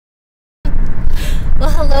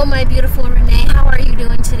hello my beautiful Renee. How are you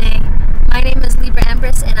doing today? My name is Libra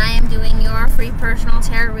Empress and I am doing your free personal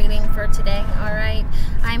tarot reading for today. Alright,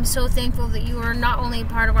 I'm so thankful that you are not only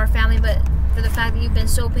part of our family, but for the fact that you've been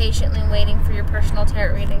so patiently waiting for your personal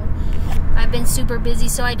tarot reading. I've been super busy,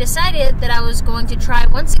 so I decided that I was going to try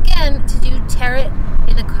once again to do tarot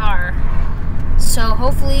in the car. So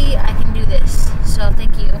hopefully I can do this. So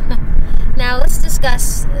thank you. Now let's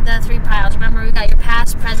discuss the three piles. Remember, we got your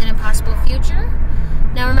past, present, and possible future.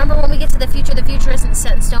 Now remember, when we get to the future isn't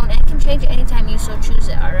set in stone and can change anytime you so choose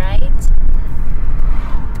it, alright?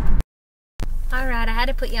 Alright, I had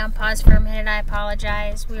to put you on pause for a minute. I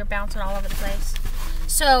apologize. We were bouncing all over the place.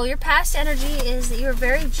 So your past energy is that you were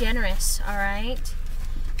very generous, alright?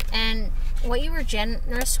 And what you were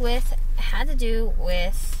generous with had to do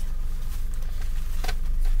with...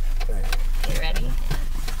 You ready?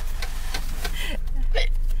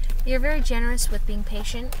 You're very generous with being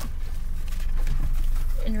patient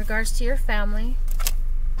in regards to your family,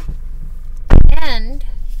 and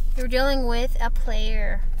you're dealing with a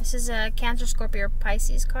player. This is a Cancer, Scorpio, or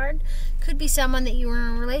Pisces card. Could be someone that you were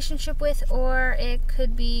in a relationship with, or it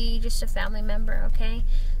could be just a family member, okay?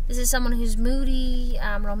 This is someone who's moody,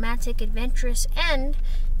 romantic, adventurous, and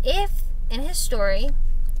if, in his story,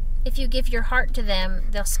 if you give your heart to them,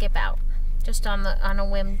 they'll skip out. Just on a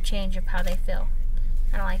whim change of how they feel.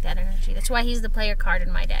 I don't like that energy. That's why he's the player card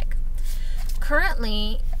in my deck.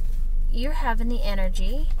 Currently, you're having the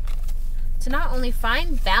energy to not only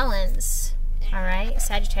find balance, alright,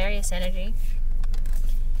 Sagittarius energy,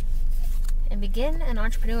 and begin an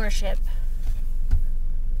entrepreneurship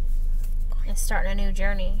and starting a new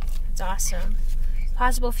journey. It's awesome.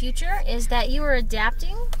 Possible future is that you are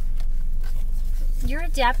adapting. You're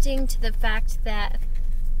adapting to the fact that,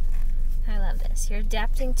 I love this, you're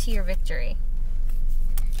adapting to your victory.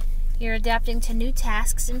 You're adapting to new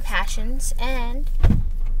tasks and passions and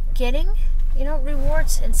getting,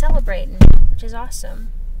 rewards and celebrating, which is awesome.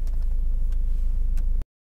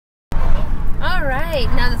 Alright,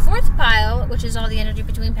 now the fourth pile, which is all the energy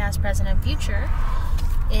between past, present, and future,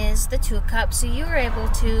 is the Two of Cups. So you were able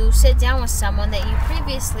to sit down with someone that you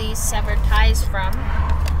previously severed ties from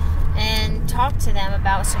and talk to them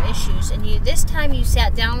about some issues. And this time you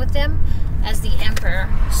sat down with them as the Emperor.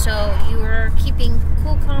 So you were keeping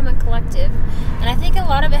cool, calm, and collective. And I think a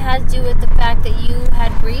lot of it had to do with the fact that you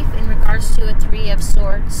had grief in regards to a Three of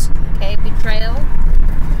Swords. Okay, betrayal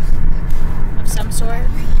of some sort.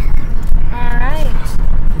 Alright.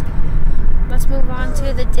 Let's move on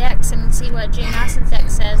to the decks and see what Jane Austen's deck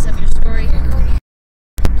says of your story.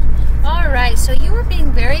 Alright, so you were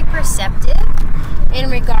being very perceptive in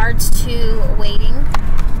regards to waiting,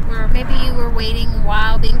 or maybe you were waiting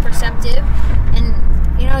while being perceptive, and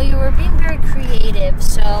you were being very creative.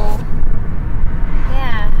 So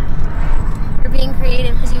yeah, you're being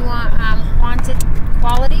creative because you want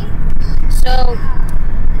quality. So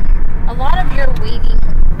a lot of your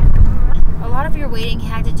waiting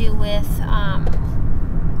had to do with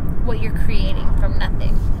what you're creating from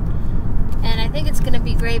nothing. And I think it's going to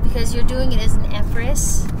be great because you're doing it as an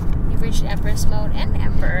Empress. You've reached Empress mode and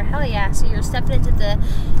Emperor. Hell yeah. So you're stepping into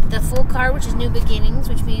the full card, which is new beginnings,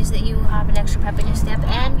 which means that you have an extra pep in your step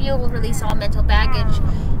and you'll release all mental baggage.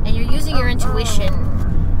 And you're using your intuition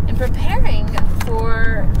and preparing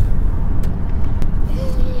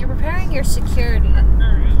your security.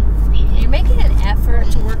 And you're making an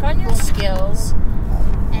effort to work on your skills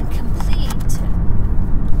and complete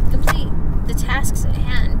the tasks at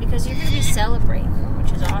hand, because you're going to be celebrating,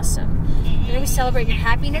 which is awesome. You're going to be celebrating your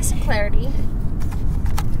happiness and clarity.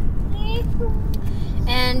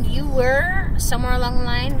 And you were, somewhere along the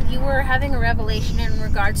line, you were having a revelation in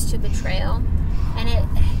regards to betrayal, and it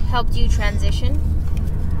helped you transition.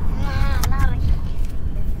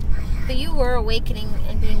 But you were awakening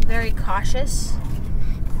and being very cautious.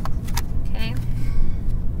 Okay?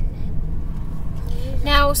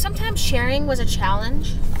 Now, sometimes sharing was a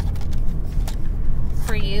challenge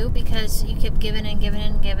for you because you kept giving and giving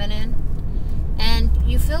and giving in. And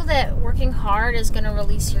you feel that working hard is going to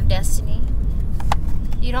release your destiny.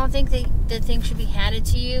 You don't think that things should be handed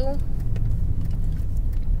to you.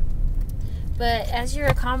 But as you're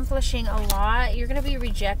accomplishing a lot, you're going to be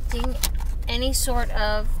rejecting any sort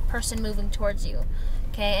of person moving towards you.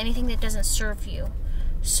 Okay? Anything that doesn't serve you.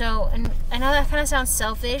 So, and I know that kind of sounds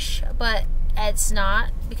selfish, but it's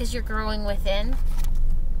not, because you're growing within.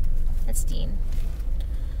 That's Dean.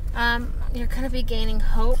 You're going to be gaining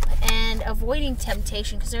hope and avoiding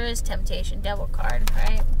temptation, because there is temptation, Devil card,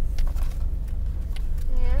 right?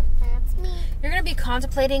 Yeah, that's me. You're going to be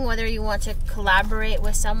contemplating whether you want to collaborate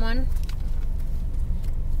with someone.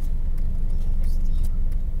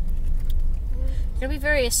 You're going to be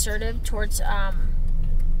very assertive towards your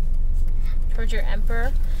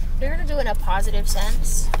Emperor. You're going to do it in a positive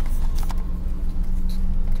sense.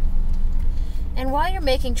 And while you're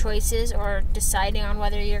making choices or deciding on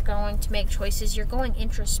whether you're going to make choices, you're going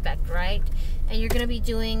introspect, right? And you're going to be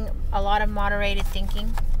doing a lot of moderated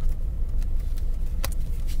thinking.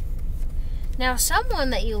 Now,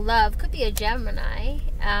 someone that you love, could be a Gemini,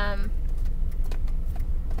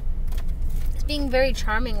 is being very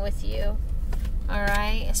charming with you,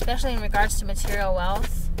 alright? Especially in regards to material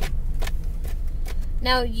wealth.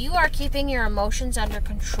 Now, you are keeping your emotions under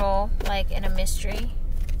control, like in a mystery.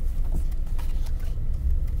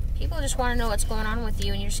 People just want to know what's going on with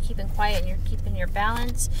you, and you're just keeping quiet, and you're keeping your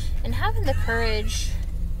balance, and having the courage.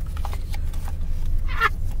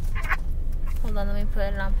 Hold on, let me put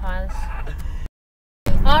it on pause.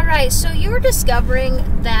 Alright, so you were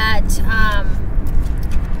discovering that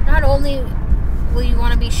not only will you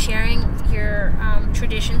want to be sharing your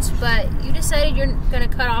traditions, but you decided you're going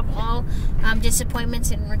to cut off all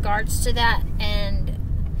disappointments in regards to that, and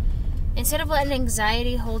instead of letting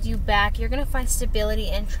anxiety hold you back, you're going to find stability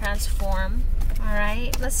and transform.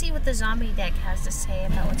 Alright, let's see what the zombie deck has to say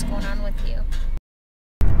about what's going on with you.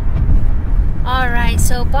 Alright,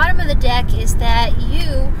 so bottom of the deck is that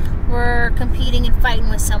you were competing and fighting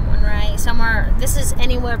with someone, right? Somewhere, this is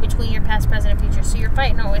anywhere between your past, present, and future. So you're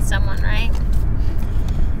fighting with someone, right?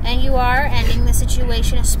 And you are ending the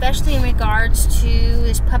situation, especially in regards to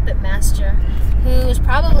this puppet master, who is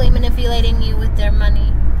probably manipulating you with their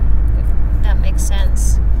money. If that makes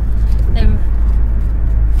sense.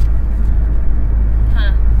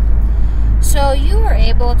 So you were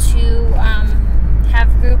able to have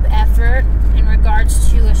group effort in regards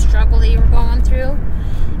to a struggle that you were going through,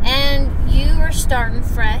 and you were starting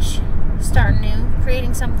fresh, starting new,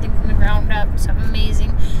 creating something from the ground up, something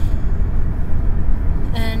amazing,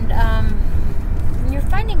 and you're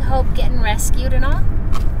finding hope, getting rescued and all.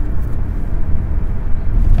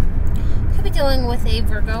 You could be dealing with a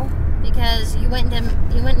Virgo, because you went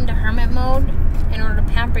into hermit mode in order to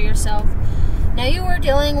pamper yourself. Now, you were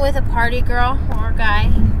dealing with a party girl or a guy.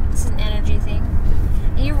 This is an energy thing.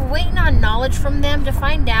 And you were waiting on knowledge from them to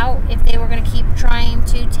find out if they were going to keep trying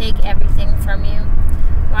to take everything from you.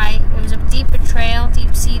 Right? It was a deep betrayal,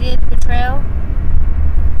 deep-seated betrayal.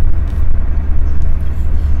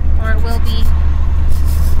 Or it will be.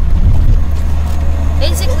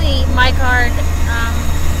 Basically, my card,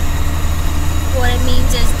 what it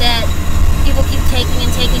means is that people keep taking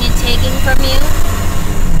and taking and taking from you.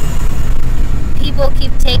 People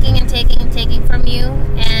keep taking and taking and taking from you,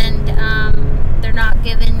 and they're not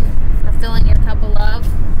giving or filling your cup of love.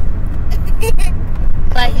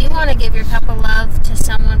 But you want to give your cup of love to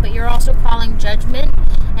someone, but you're also calling judgment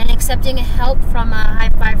and accepting help from a high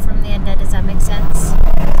five from the undead. Does that make sense?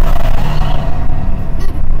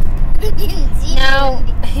 Now,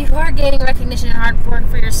 you are gaining recognition and hard work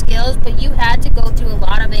for your skills, but you had to go through a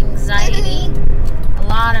lot of anxiety. A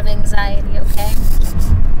lot of anxiety, okay?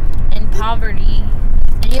 And poverty.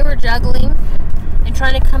 And you were juggling and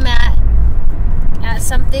trying to come at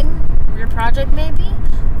something, your project maybe,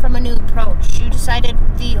 from a new approach. You decided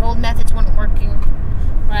the old methods weren't working,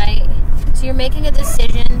 right? So you're making a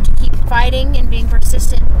decision to keep fighting and being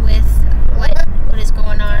persistent with what is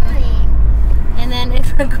going on. And then in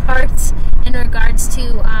regards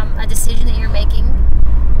to a decision that you're making,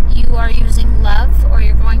 you are using love, or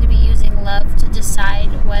you're going to be using love to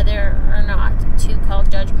decide whether or not to call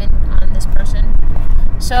judgment on this person.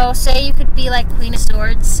 So say you could be like Queen of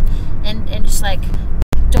Swords and just like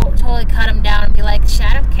don't totally cut them down and be like,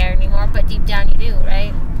 I don't care anymore, but deep down you do,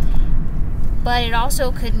 right? But it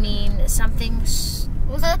also could mean something.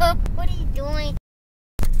 What are you doing?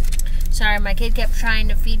 Sorry, my kid kept trying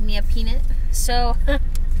to feed me a peanut. So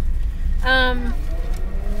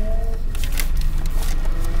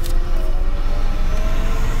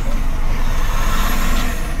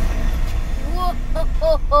Whoa.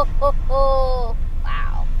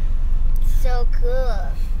 Wow. So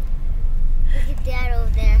cool. Look at that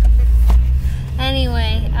over there.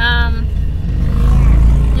 Anyway,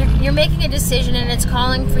 you're making a decision, and it's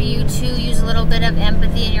calling for you to use a little bit of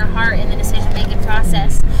empathy in your heart in the decision-making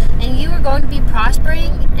process. And you are going to be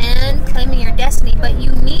prospering and claiming your destiny, but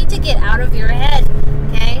you need to get out of your head,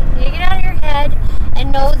 okay? You get out of your head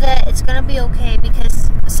and know that it's going to be okay,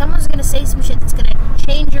 because someone's going to say some shit that's going to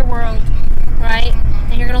change your world, right?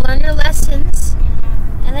 And you're going to learn your lessons,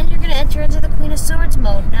 and then you're going to enter into the Queen of Swords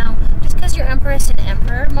mode. Now, just because you're Empress and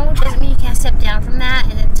Emperor mode doesn't mean you can't step down from that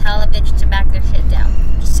and then tell a bitch to back their shit down.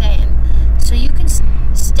 Just saying. So you can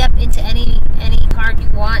step into any card you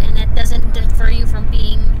want, and it doesn't deter you from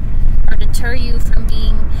being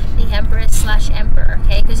the Empress/Emperor.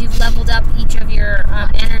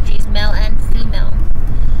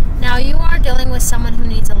 as someone who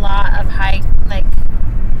needs a lot of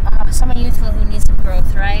someone youthful who needs some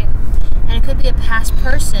growth, right? And it could be a past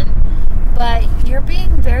person, but you're being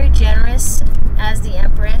very generous as the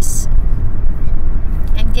Empress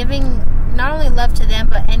and giving not only love to them,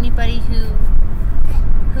 but anybody who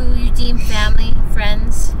you deem family,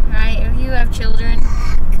 friends, right? If you have children,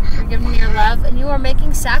 you're giving your love, and you are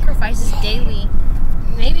making sacrifices daily,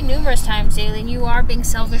 maybe numerous times daily, and you are being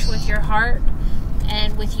selfish with your heart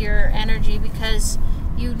and with your energy because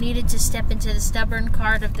you needed to step into the stubborn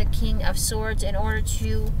card of the King of Swords in order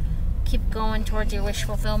to keep going towards your wish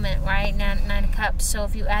fulfillment, right? 9 of Cups. So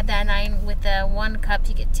if you add that 9 with the 1 cup,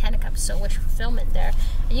 you get 10 of Cups. So wish fulfillment there.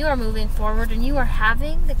 And you are moving forward, and you are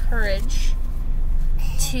having the courage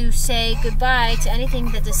to say goodbye to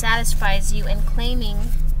anything that dissatisfies you and claiming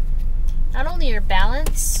not only your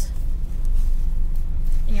balance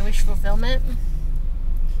and your wish fulfillment,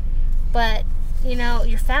 but, you know,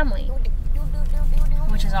 your family,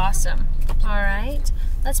 which is awesome. All right,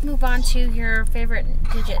 let's move on to your favorite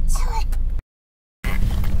digits.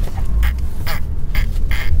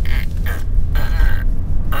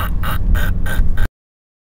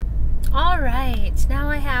 All right, now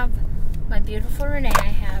I have my beautiful Renae. I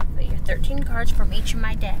have your 13 cards from each of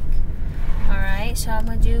my deck. All right, so I'm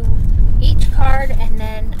going to do each card and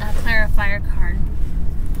then a clarifier card.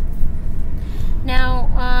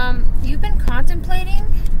 Now, you've been contemplating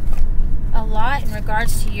a lot in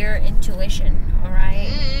regards to your intuition, all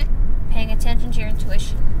right? Paying attention to your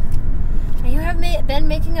intuition. Now, you have been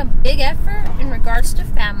making a big effort in regards to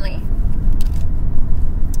family.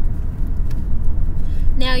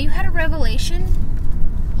 Now, you had a revelation,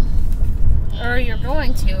 or you're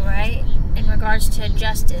going to, right, in regards to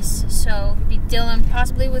justice. So, be dealing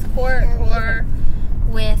possibly with court or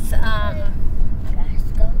with,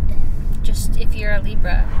 just if you're a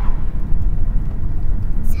Libra.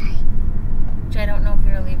 Which I don't know if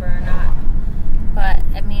you're a Libra or not. But,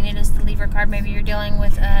 I mean, it is the Libra card. Maybe you're dealing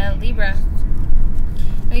with a Libra.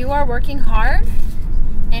 Now, you are working hard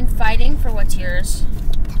and fighting for what's yours.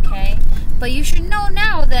 Okay? But you should know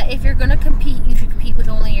now that if you're going to compete, you should compete with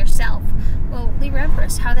only yourself. Well, Libra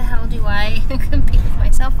Empress, how the hell do I compete with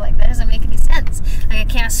myself? Like, that doesn't make any sense. Like, I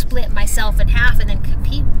can't split myself in half and then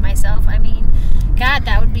compete with myself. I mean, God,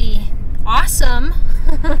 that would be awesome,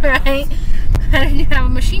 right? I don't even have a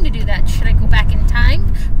machine to do that. Should I go back in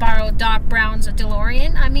time, borrow Doc Brown's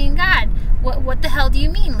DeLorean? I mean, God, what the hell do you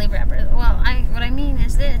mean, Libra? Well, what I mean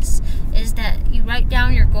is this, is that you write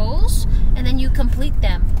down your goals and then you complete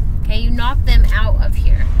them, okay? You knock them out of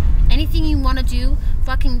here. Anything you want to do,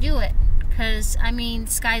 fucking do it, because, I mean,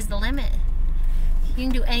 the sky's the limit. You can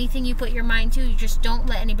do anything you put your mind to. You just don't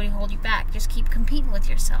let anybody hold you back. Just keep competing with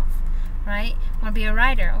yourself, right? Want to be a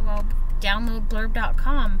writer? Well, download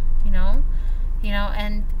blurb.com, you know,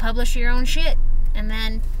 and publish your own shit and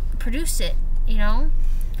then produce it, you know,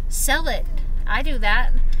 sell it. I do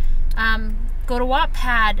that. Go to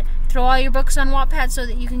Wattpad, throw all your books on Wattpad so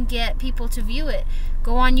that you can get people to view it.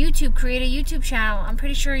 Go on YouTube, create a YouTube channel. I'm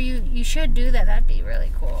pretty sure you should do that. That'd be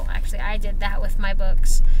really cool. Actually, I did that with my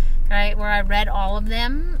books, right, where I read all of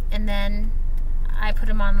them and then I put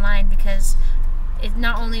them online, because it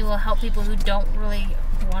not only will help people who don't really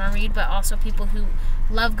want to read, but also people who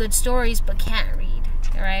love good stories but can't read,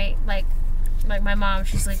 right? Like my mom,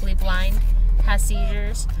 she's legally blind, has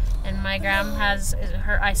seizures, and my grandma has,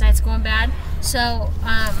 her eyesight's going bad. So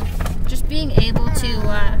just being able to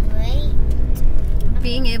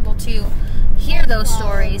hear those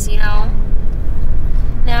stories, you know.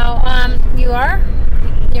 Now you're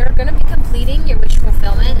going to be completing your wish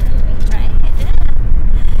fulfillment, right?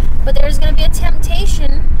 But there's going to be a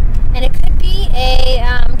temptation, and it could be a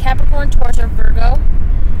Capricorn, Taurus, or Virgo,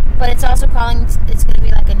 but it's also it's going to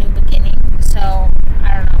be like a new beginning, so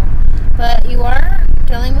I don't know. But you are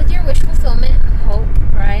dealing with your wish fulfillment, hope,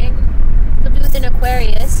 right? Could be with an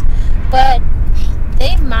Aquarius, but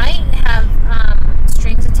they might have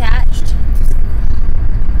strings attached.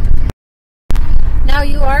 Now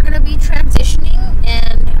you are going to be transitioning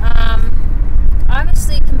and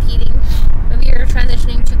obviously competing. Maybe you're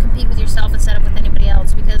transitioning to compete with yourself instead of with anybody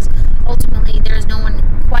else, because ultimately there is no one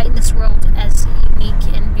quite in this world as unique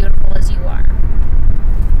and beautiful as you are.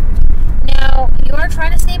 Now, you are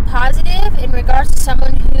trying to stay positive in regards to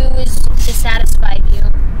someone who is dissatisfied you.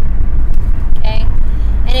 Okay?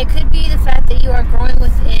 And it could be the fact that you are growing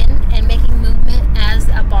within and making movement as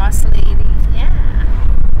a boss lady. Yeah.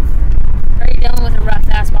 Or you're dealing with a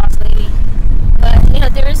rough-ass boss lady. But, you know,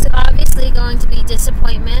 there is obviously going to be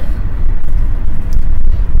disappointment.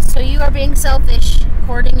 So you are being selfish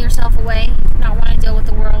cording yourself away, not wanting to deal with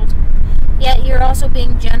the world. Yet you're also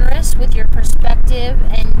being generous with your perspective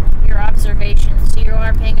and your observations. So you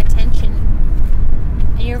are paying attention.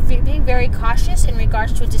 And you're being very cautious in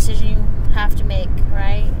regards to a decision you have to make,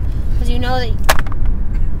 right? Because you know that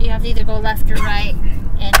you have to either go left or right,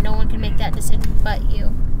 and no one can make that decision but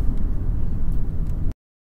you.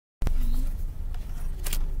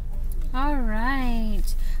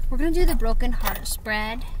 Alright, we're going to do the broken heart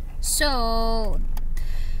spread. So,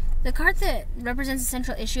 the card that represents the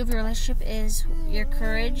central issue of your relationship is your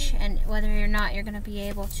courage, and whether or not you're going to be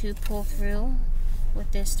able to pull through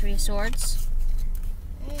with this Three of Swords.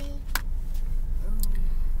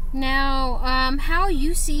 Now, how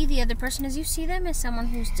you see the other person is you see them as someone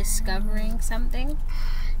who's discovering something,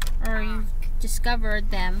 or you've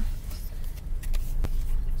discovered them,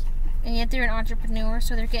 and yet they're an entrepreneur,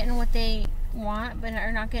 so they're getting what they want, but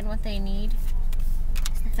are not getting what they need,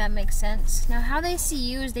 if that makes sense. Now, how they see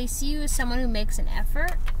you is they see you as someone who makes an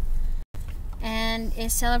effort and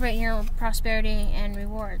is celebrating your prosperity and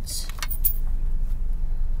rewards.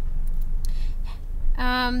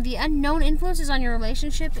 The unknown influences on your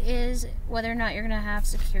relationship is whether or not you're going to have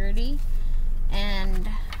security, and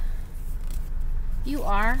you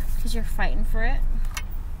are, because you're fighting for it.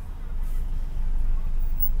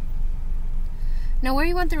 Now, where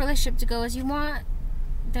you want the relationship to go is you want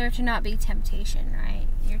there to not be temptation, right?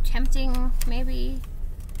 You're tempting, maybe.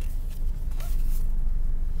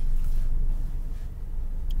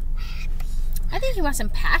 I think you want some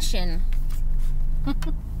passion.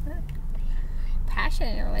 Passion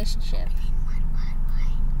in a relationship.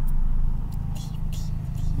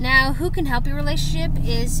 Now, who can help your relationship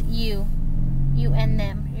is you. You and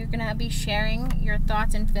them. You're going to be sharing your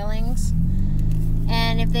thoughts and feelings.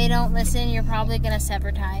 And if they don't listen, you're probably going to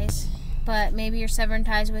sever ties. But maybe you're severing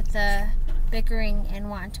ties with the bickering and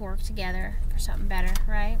wanting to work together for something better,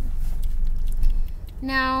 right?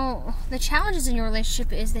 Now, the challenges in your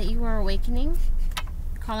relationship is that you are awakening,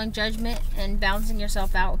 calling judgment, and balancing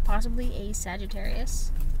yourself out with possibly a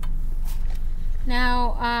Sagittarius.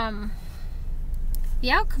 Now,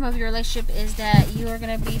 the outcome of your relationship is that you are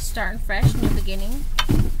going to be starting fresh, new beginning,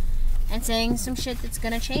 and saying some shit that's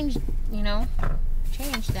going to change, you know,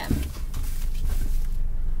 change them.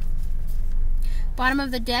 Bottom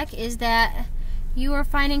of the deck is that you are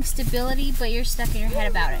finding stability, but you're stuck in your head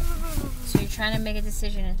about it. So you're trying to make a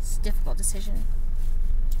decision. It's a difficult decision.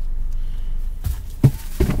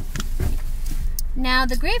 Now,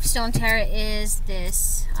 the gravestone tarot is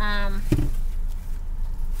this.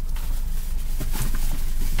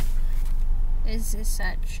 Is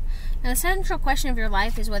such. Now, the central question of your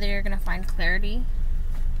life is whether you're going to find clarity.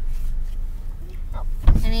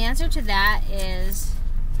 And the answer to that is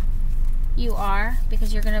you are,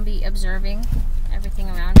 because you're going to be observing everything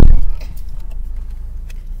around you.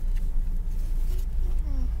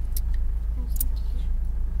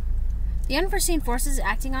 The unforeseen forces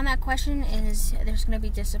acting on that question is there's going to be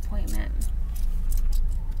disappointment.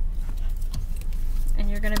 And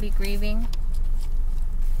you're going to be grieving.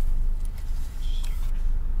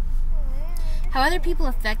 How other people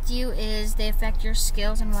affect you is they affect your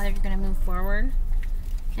skills and whether you're going to move forward.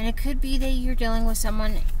 And it could be that you're dealing with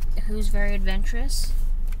someone who's very adventurous.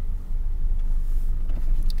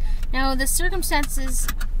 Now, the circumstances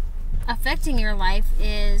affecting your life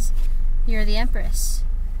is you're the Empress.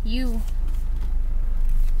 You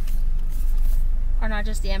are not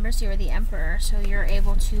just the Empress, you're the Emperor. So you're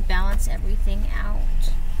able to balance everything out.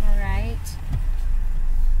 Alright?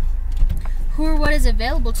 Who or what is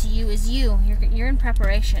available to you is you. You're in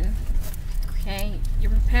preparation. Okay?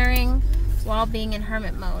 You're preparing while being in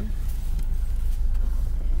hermit mode.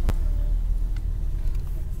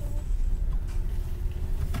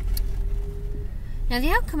 Now, the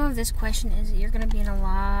outcome of this question is that you're going to be in a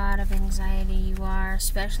lot of anxiety. You are,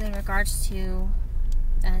 especially in regards to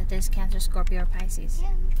this Cancer, Scorpio, or Pisces.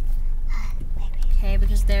 Okay,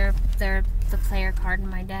 because they're the player card in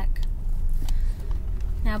my deck.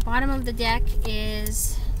 Now, bottom of the deck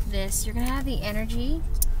is this. You're going to have the energy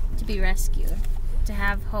to be rescued, to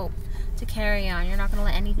have hope, to carry on. You're not going to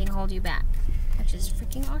let anything hold you back, which is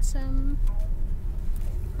freaking awesome.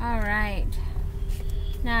 Alright.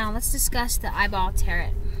 Now, let's discuss the Eyeball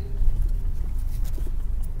Tarot.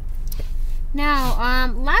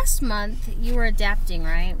 Now, last month, you were adapting,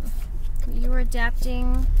 right? You were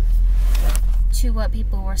adapting to what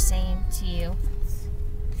people were saying to you.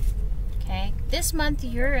 Okay? This month,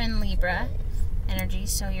 you're in Libra energy,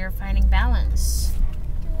 so you're finding balance.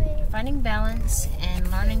 You're finding balance and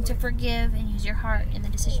learning to forgive and use your heart in the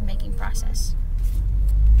decision-making process.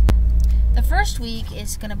 The first week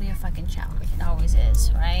is going to be a fucking challenge. It always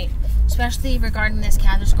is, right? Especially regarding this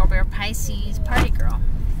Cancer, Scorpio, Pisces party girl.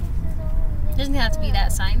 It doesn't have to be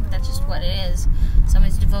that sign, but that's just what it is.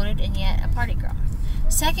 Somebody's devoted and yet a party girl.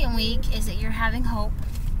 Second week is that you're having hope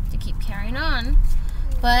to keep carrying on,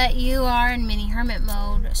 but you are in mini hermit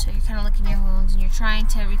mode, so you're kind of licking your wounds and you're trying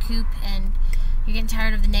to recoup, and you're getting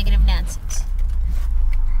tired of the negative Nancy's.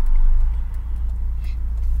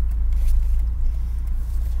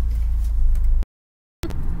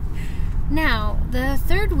 Now, the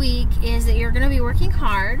third week is that you're going to be working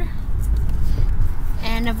hard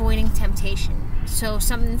and avoiding temptation. So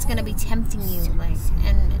something's going to be tempting you, like,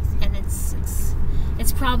 and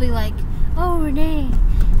it's probably like, oh, Renae,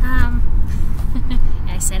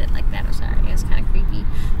 I said it like that. I'm sorry, it was kind of creepy.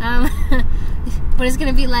 But it's going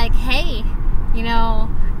to be like, hey, you know,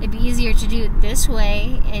 it'd be easier to do it this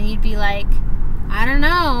way, and you'd be like, I don't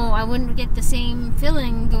know, I wouldn't get the same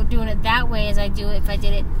feeling doing it that way as I do it if I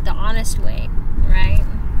did it the honest way, right?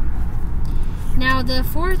 Now, the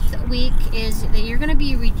fourth week is that you're going to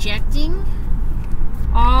be rejecting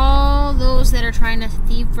all those that are trying to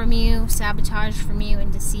thieve from you, sabotage from you,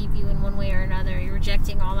 and deceive you in one way or another. You're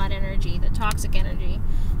rejecting all that energy, the toxic energy,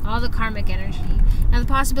 all the karmic energy. Now, the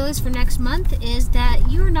possibilities for next month is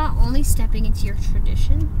that you are not only stepping into your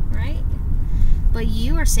tradition, right? But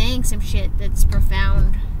you are saying some shit that's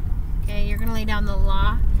profound. Okay, you're gonna lay down the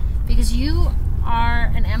law because you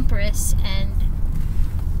are an empress and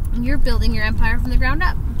you're building your empire from the ground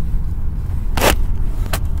up.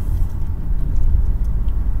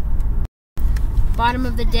 Bottom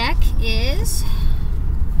of the deck is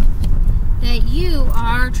that you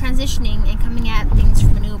are transitioning and coming at things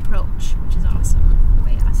from a new approach, which is awesome.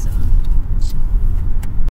 Way awesome.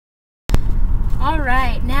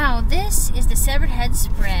 Alright, now this is the severed head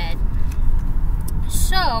spread.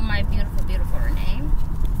 So, my beautiful, beautiful Renae.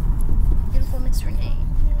 Beautiful Miss Renae.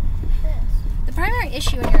 The primary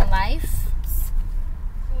issue in your life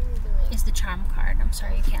is the charm card. I'm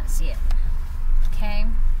sorry you can't see it. Okay?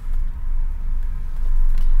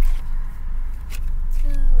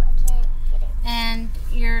 And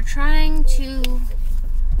you're trying to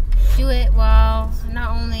do it while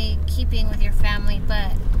not only keeping with your family,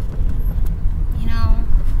 but you know,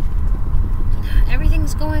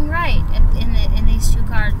 everything's going right in these two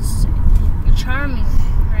cards. You're charming,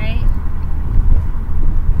 right?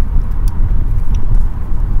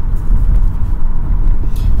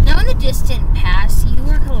 Now, in the distant past, you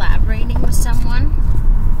were collaborating with someone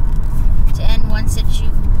to end one situation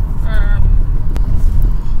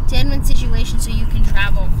so you can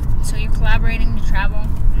travel. So you're collaborating to travel.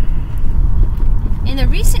 In the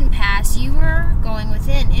recent past, you were going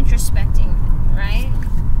within, introspecting, right?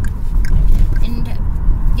 And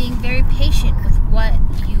being very patient with what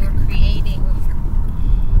you are creating.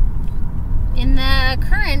 In the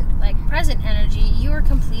current, like, present energy, you are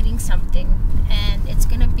completing something, and it's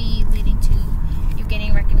going to be leading to you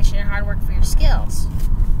getting recognition and hard work for your skills.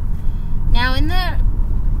 Now, in the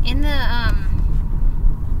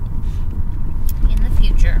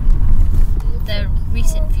future, the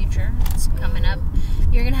recent future that's coming up,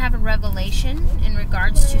 you're going to have a revelation in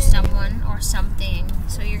regards to someone or something.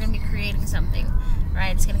 So you're going to be creating something,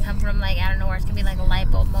 right? It's going to come from, like, I don't know where. It's going to be like a light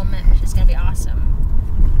bulb moment, which is going to be awesome.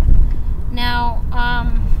 Now,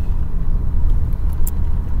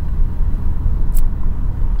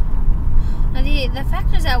 the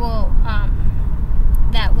factors that will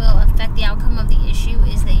affect the outcome of the issue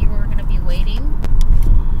is that you are going to be waiting.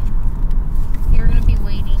 You're going to be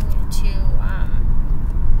waiting to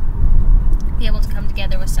be able to come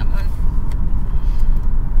together with someone.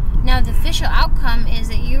 Now, the official outcome is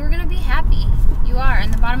that you are going to be happy. You are.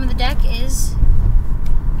 And the bottom of the deck is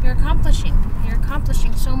you're accomplishing. You're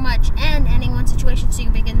accomplishing so much and ending one situation so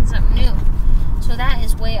you can begin something new. So that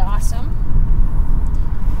is way awesome.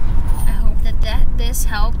 I hope that this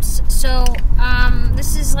helps. So,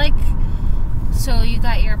 this is like, so you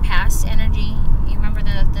got your past energy. You remember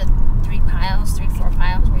the 4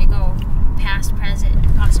 piles where you go past,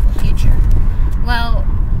 present, possible future. Well,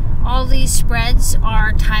 all these spreads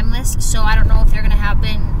are timeless, so I don't know if they're going to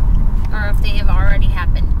happen or if they have already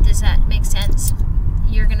happened. Does that make sense?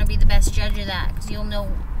 You're going to be the best judge of that because you'll know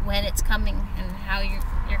when it's coming and how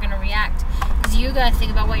you're going to react. Because you got to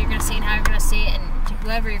think about what you're going to say and how you're going to say it, and to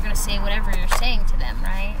whoever you're going to say whatever you're saying to them,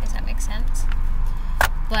 right? Does that make sense?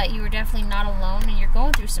 But you are definitely not alone, and you're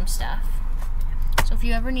going through some stuff. So if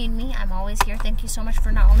you ever need me, I'm always here. Thank you so much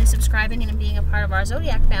for not only subscribing and being a part of our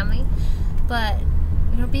Zodiac family, but,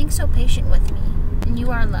 you know, being so patient with me. And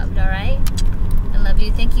you are loved, all right? I love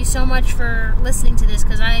you. Thank you so much for listening to this,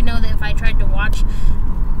 because I know that if I tried to watch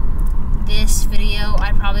this video,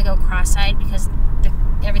 I'd probably go cross-eyed because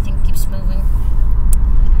everything keeps moving.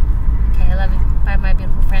 Okay, I love you. Bye, my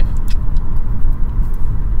beautiful friend.